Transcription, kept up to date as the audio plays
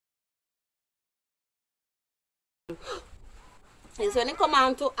It's when it come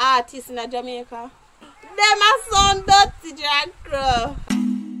on to artists in Jamaica. Them are so dirty, drag crew.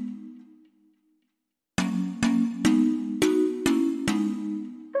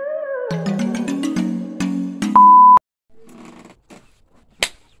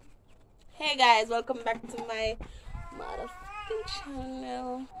 Hey guys, welcome back to my motherfucking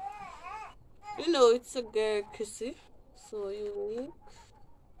channel. You know it's a girl, Chrissy. So unique.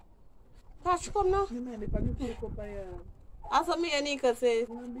 Touch come now. As for me, Anika say,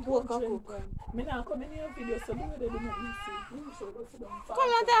 cook. Me now come in your video, so do they do not see. Come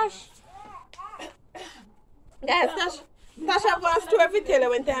on, Tash. Guys, Tash have one story to tell her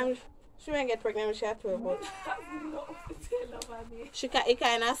when time she won't get pregnant when she had 12, but it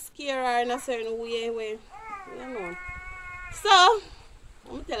kind of scare her in a certain way, you know. So,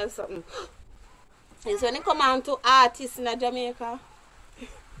 let me tell you something. It's when it come on to artists in Jamaica.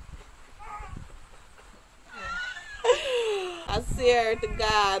 I swear to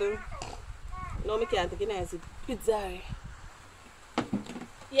God. No, I can't take it nice. It's sorry.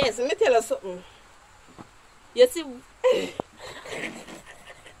 Yes, let me tell you something. You see, Tasha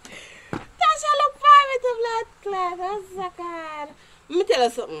look fine with the blood clot. That's so God. Let me tell you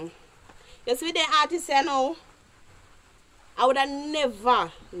something. You see, the artists I know, I would have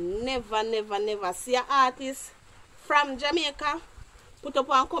never see an artist from Jamaica put up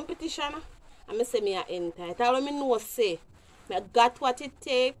one competition and I say me a enter it. I don't know say I got what it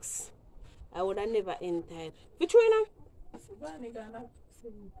takes. I would have never entered. Which one now?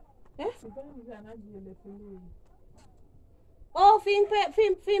 Oh, Fin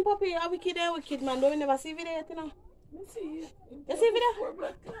Poppy, a wicked man. Don't we never see video yet, you know? You see video?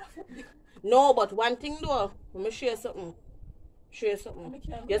 No, but one thing though, let me show you something. You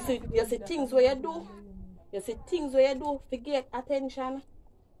see things where you do. You see things where you do to get attention.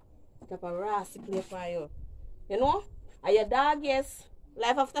 Type of rasty play for you. You know? And your dog, yes.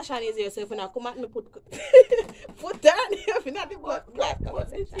 Life after Shan is here, so if you not come at me, put down here, if you not the black.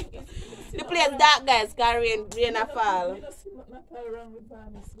 The place dark, guys, can rain and fall.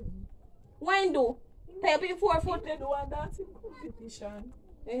 Why do? Type in 4 foot. They do a dancing competition.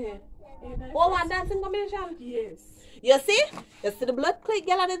 Oh, one dancing competition? Yes. You see the blood click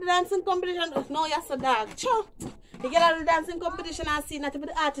girl at the dancing competition? No, you're so dark. Sure. The girl at the dancing competition and see not even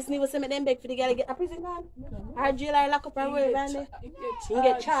the artist never say me them beg for the girl to get a prison card. Her jail or lock up her way around there. You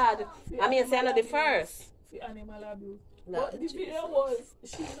get charged. I mean, say not the first. For animal abuse. But the video was,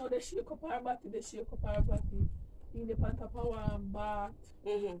 she know they shake up her body, in the pant of power and bat.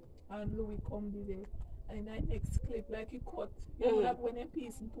 And Louis come there. And in the next clip, like you cut, you know that when a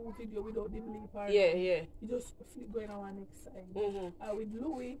piece into video without the leap part. Yeah. You just flip going on one next side. And with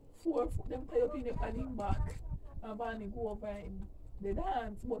Louis, 4 of them tie up in the panning back. And Barney go over in the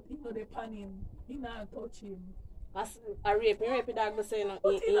dance, but you know the panning, he not touch him. As a rape dog the same.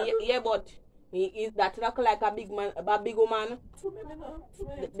 Yeah, but that look like a big man, a big woman.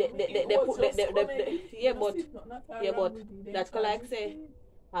 Yeah, but that's like say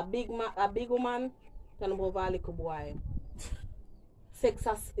a big woman can move a little boy. Sex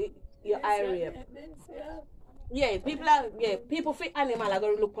as your eye rape. Yeah, people fit animal are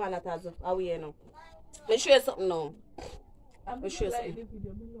gonna look on it as a way, you know. Let me show you something now. Let me show you something.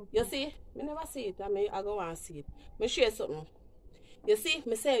 You see? I never see it. I go and see it. Let me show you something. You see?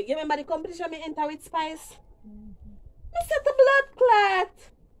 Me say, you remember the competition me enter with Spice? Me say the blood clot.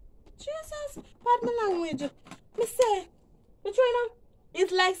 Jesus, pardon my language. Me say, which one now?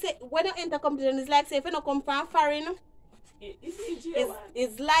 It's like say, when you enter competition, it's like say, if you don't come from foreign,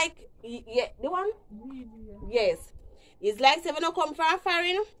 it's like, yeah, the one? Yes. It's like say, if you don't come from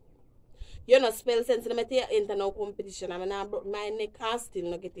foreign, you know spell sense in the enter no competition. I mean, I broke my neck and still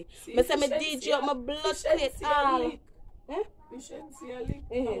not get it. I say, me DJ up my blood plate all.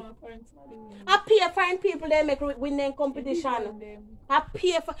 I pay for people they make winning competition. I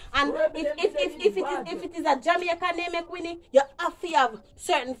pay for, and if it is a Jamaican they make winning, you have to have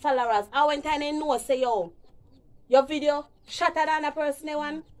certain followers. I went and I know say yo, your video shatter than a person they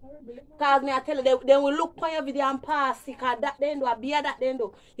want. Cause me I tell you they will look for your video and pass it. Cause that they do, a beer that they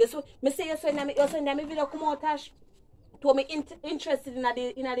do. You so me say you send them video come out Tash. To me interested in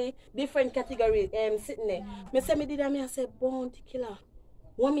the different categories sitting there. Me say me did that, me I say bounty killer.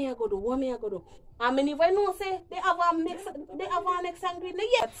 What me I go do? I mean if I know say they have a next angry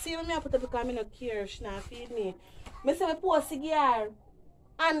yeah. But see when me I put up because me no care, she not feed me. Me say me post cigar.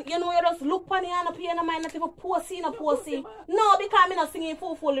 And you know you just look on the hand up here in the mind not even post. No, because me not singing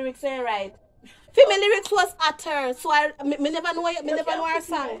full lyrics ain't right. Female lyrics was utter, so me never know her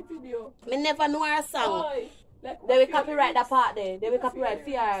song. Me never know her song. Like they will copyright that part there. They will copyright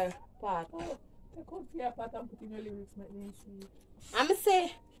fear part. Take out your part and put in your lyrics, make me see. I'm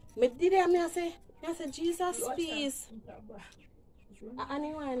say, me did it, I say, Jesus, please.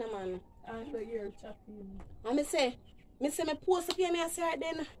 Anyway, man. And the ear chatting. And say, me post up here, I say, right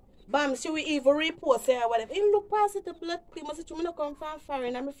then, bam, she will even repost here or whatever. He look past it, the blood clean, I say, you not come from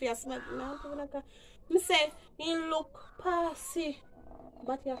foreign, and me feel smart. Me say, he look past it.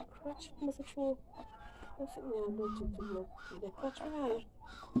 But your crutch, I say, true. I say, no, the crutch, man.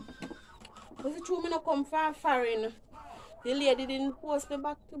 I say, true, me not come from foreign. The lady didn't post me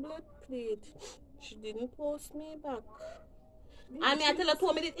back to blood plate. She didn't post me back. I mean, I tell her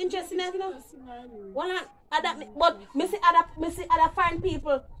told me it's interesting, you know. Well, but me see other fine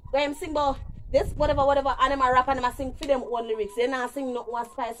people where I'm sing about this, whatever, and them a rap and them a sing for them own lyrics. They not sing no one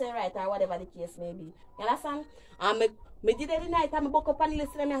spicy right or whatever the case may be. You understand? And me did it the night and me book up and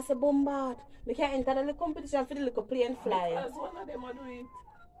listen and I say bombard. Me can't enter the competition for the little plane fly. Because one of them are doing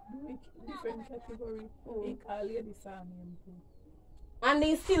different category. He call lady Sammy too. And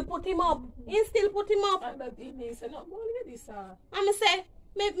they still put him up. He still put him up. And that he said, no, go lady, sir. And me say,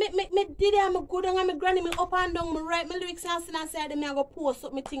 me did it, I'm good and I'm granny me up and down, me write my lyrics and sing and say, me I go post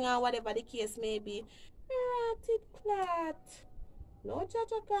up my thing or whatever the case may be. Ratted clat. No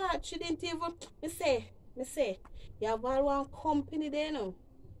judge a clat. She didn't even, me say, you have all one company there now.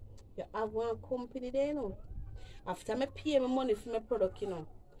 You have one company there now. After me pay my money for my product, you know.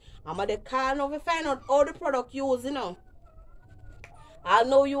 I'm at the car now to find out all the product use, you know. I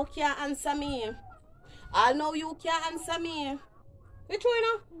know you can't answer me. I know you can't answer me. You true, you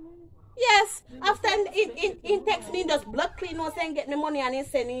know? Yes. After in text me just blood clean was saying get me money and he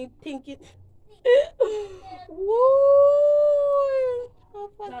said he think it. Woo! Oh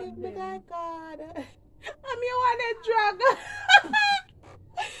forgive me, God. I'm your one drug.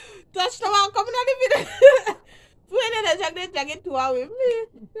 Touch the one coming on the video. When they drag it to her with me.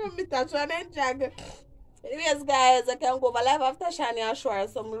 Me touch one and drag. Anyways, guys, I can go over live after Shani and show her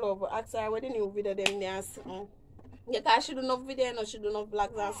some love. Ask her what the new video them there. Yeah, because she do no video, no, she do no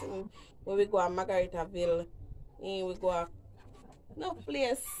vlogs and something. When we go to Margaritaville, and we go no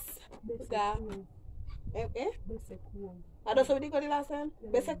place. I don't know what we go the last time.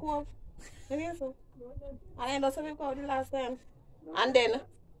 Besekov. So. I don't know what we go the last time. And then,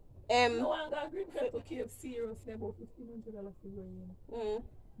 no one got green card to KFC about $1,500 for going.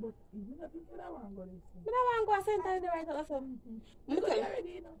 But you don't think that one go there? I don't want to go center the right also.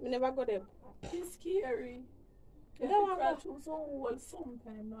 I never go there. It's scary. You don't want to go so old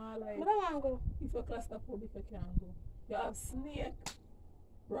sometime now. Like, I don't want to go. If you're claustrophobic, you can't go. You have snake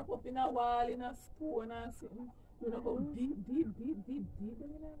wrap up in a wall, in a stone and something. You don't go deep.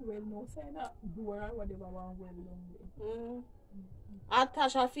 Well, no sign of door or whatever one well long way.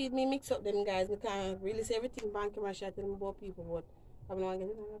 Tasha feed me mix up them guys. I can't really say everything bank in my shit and about people, but I'm not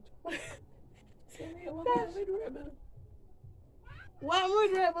getting it. Say me, what with rebel? One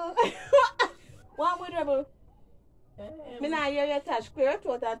with rebel. One with rebel. Me not hear your touch. Clear your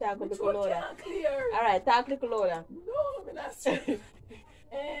throat and talk with the color. Alright, talk with the color. No, me not say.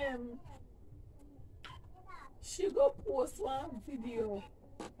 She go post one video.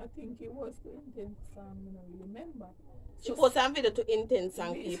 I think it was to intense song, I don't remember. She post some video to intense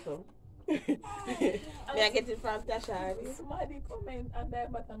song people. May I get it from Tasha? Somebody comment and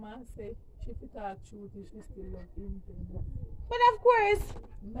that bottom man say she could talk truth if she still love intense. But of course.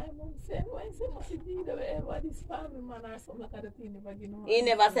 My mom said, when she must be whatever this family man or something like that, he never give no. He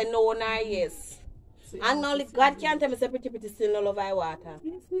never said no nor yes. So and only God can't tell me say pretty still no love I water.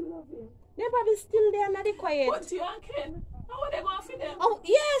 He still love him. They probably still there, not quiet. But you and Ken, how are they going to feed them? Oh,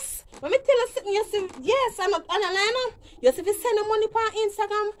 yes. Let me tell you something. You see, yes, I'm not on a line. You see, if you send the money on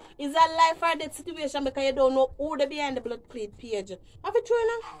Instagram, it's a life or death situation because you don't know who they behind the blood plate page. Have it true, you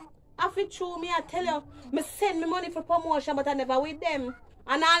know? Have it true, me, I tell you, me send me money for promotion, but I never with them.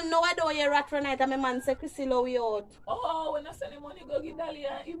 And I know I don't hear rat for night, and my man say, Chrissy, we out. Oh, when I send the money, go give Dali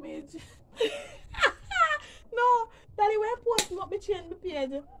an image. No, Dali, when I post me up, me change the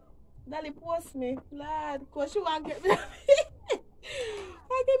page. Dali post me, lad, because she want to get me. I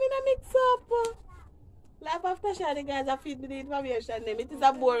get me in a mix up. Life after Shani, guys, I feed me the information. It is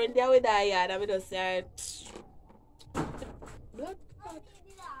a boring day with that yard, and I just say, blood clot.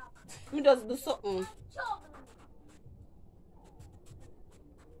 Me just do something.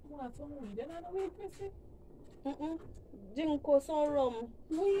 Want some weed? You don't know weed, Chrissy? Jinko some rum.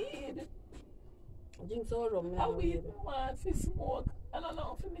 Weed? Drink some rum. I weed want to smoke. I don't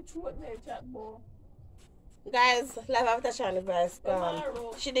know if me throat may chat more. Guys, life after Shani verse gone.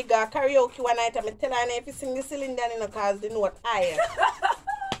 She did go karaoke one night and I tell her if you sing the cylinder in the cars, the note higher.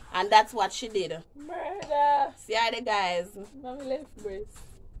 And that's what she did. Murder. See how the guys. Mommy left breast.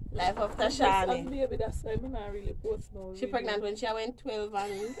 Life of As Tashani. baby, that's why I'm not really post no She video. pregnant when she went 12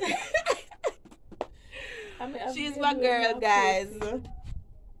 and I mean, as she's baby, my girl, I'm guys. posting.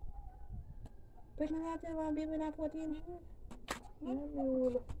 Pregnant at 12 and baby not 14.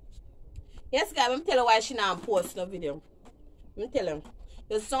 No. Yes, guys, I'm telling her why she not post no video. I'm telling her.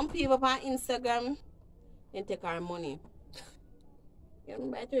 There's some people on Instagram and take her money. You know,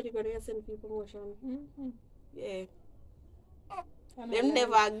 by 30 grand, you send people promotion. Yeah. Them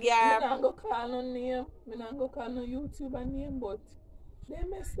never get. I don't go call no name. I don't go call no YouTuber name, but they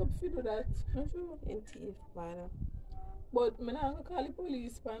messed up to do that. I'm sure. In thief, man. But I don't go call the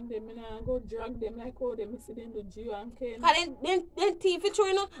police on them. I don't go drag them like how they see them do Gio and Ken. Cause then thief it,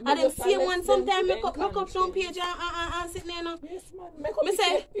 you know. And them see one sometimes make up some page and sit there, you know. Yes, man. Make up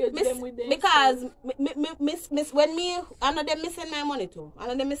page them with them. Because miss when me, I know them send my money to. I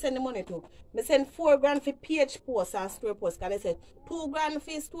know them send the money to. Me send 4 grand for page post and story post. Cause they said 2 grand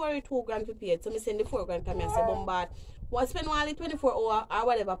for story, 2 grand for page. So me send the 4 grand to me and say bombard. Well, spend only 24 hours or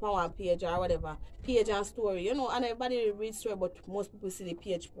whatever per one page or whatever. Page and story, you know, and everybody reads story, but most people see the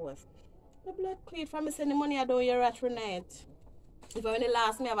page post. The blood clean from me send the money I do your rat night. If I when the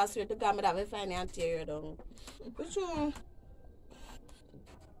last me have a swear to God, me that will find and tear you down. For sure.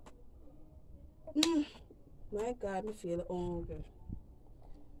 My God, me feel hungry.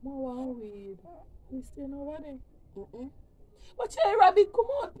 More weed. We staying over there. But your rabbit, come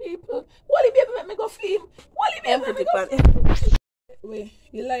on, people. Wally baby, let me go feed. Wally baby, let me go feed. Wait,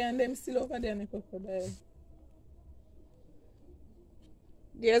 you lion them still over there in the crocodile.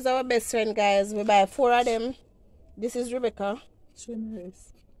 There's our best friend, guys. We buy 4 of them. This is Rebecca. Show me the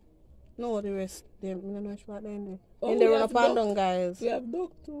rest. No, the rest. Them, I don't know which part they're in there. Oh, and they run up and down, guys. We have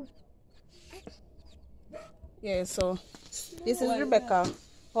dog too. Yeah, so this is Rebecca.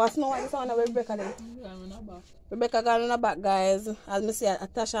 What's no one sound of Rebecca then? Rebecca got on the back, guys. As me say,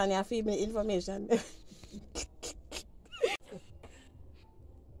 Tasha and you feed me information.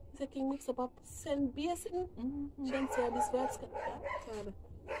 King mix up a send basin. She say this what's called.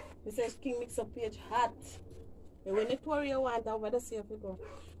 He says King mix up page hot. And when the tour you want over the see if you go.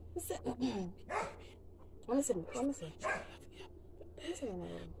 He said, let me see.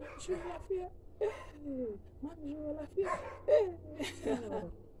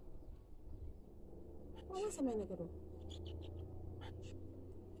 What's the man do?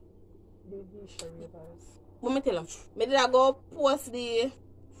 Let me tell him. Me did I go post the.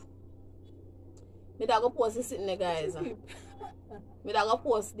 Me did I go post the sitting there, guys. Me did I go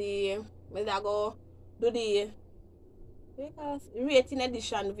post the. Me did I go do the. Rating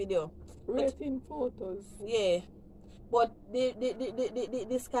edition video. Rating photos. Yeah. But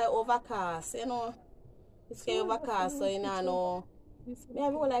the sky overcast, you know. The sky overcast, so you know. Me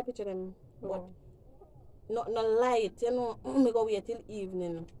have a whole picture them. But not light, you know. Me go wait till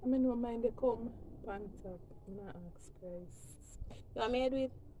evening. I mean, no mind they come pants up. I'm not ask Christ. You want me to do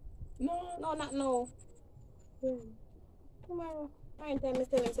it? No, not now. when? Tomorrow. Right time is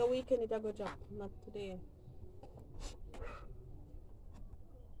telling me so weekend it a go job. Not today.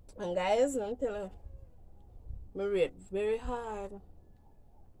 And guys, I'm telling you, me rate very hard.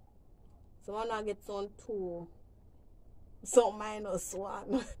 So I now get some 2. Some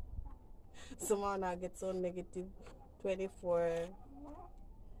 -1. Some now get some -24.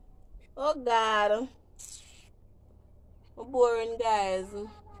 Oh God. I'm boring, guys. I'm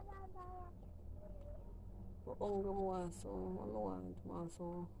hungry more, so I don't want more,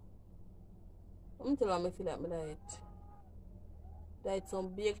 so I'm telling me feel like me diet some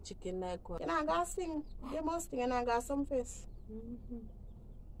baked chicken like one. And I got sing. They must sing and I got some face.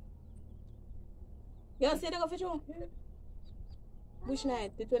 You see they go for you? Yeah. Which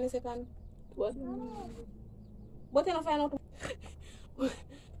night? The 22nd? What? But you don't find out.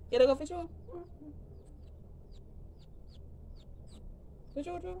 You don't go for you? For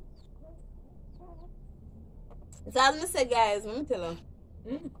you? So as I say, guys, let me tell you.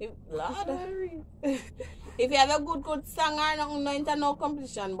 Lord. If you have a good song or nothing, no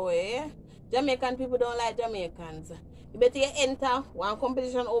competition, boy. Eh? Jamaican people don't like Jamaicans. You better you enter one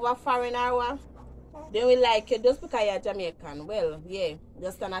competition over foreign or one. They will like you just because you're Jamaican. Well, yeah,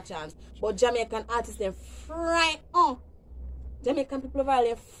 just stand a chance. But Jamaican artists, they're frightened. Jamaican people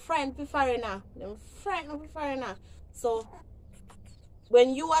are frightened for foreigner. They're frightened for foreigner. So,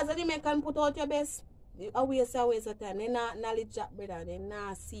 when you as a Jamaican put out your best, a waste of time. They not knowledge that, brother. They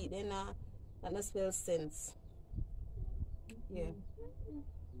not see. They not spell sense. Yeah.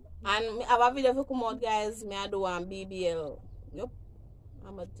 And me have a video for come out, guys. Me I do one BBL. Yup.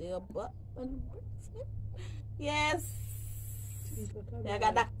 I'm a deal but yes. I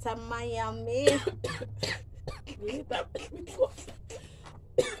got Dr. Miami.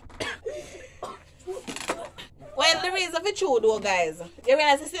 reason for true though, guys. You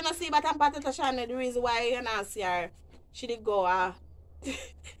realize you see no see but I'm Patata Shana, the reason why you not see her. She did go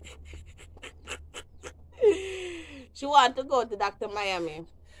she want to go to Dr. Miami.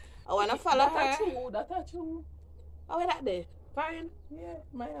 I wanna follow her. That's true. Oh, where that there? Foreign? Yeah,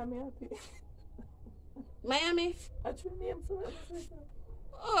 Miami, I think. Miami? That's your name, so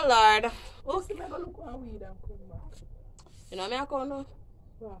oh Lord. Okay. I'm gonna look on weed and come back. You know me I come now?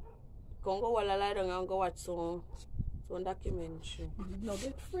 Wow. Come go while I lie down and go watch some documentary. No,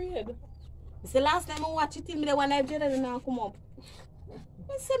 get afraid. It's the last time I watch it, me the one I did and now come up.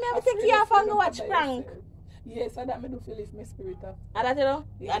 You see me, I take you off and go watch prank. Yes, I that me do feel if my spirit up. I that you know?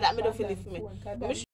 Yeah, I that me do feel if me.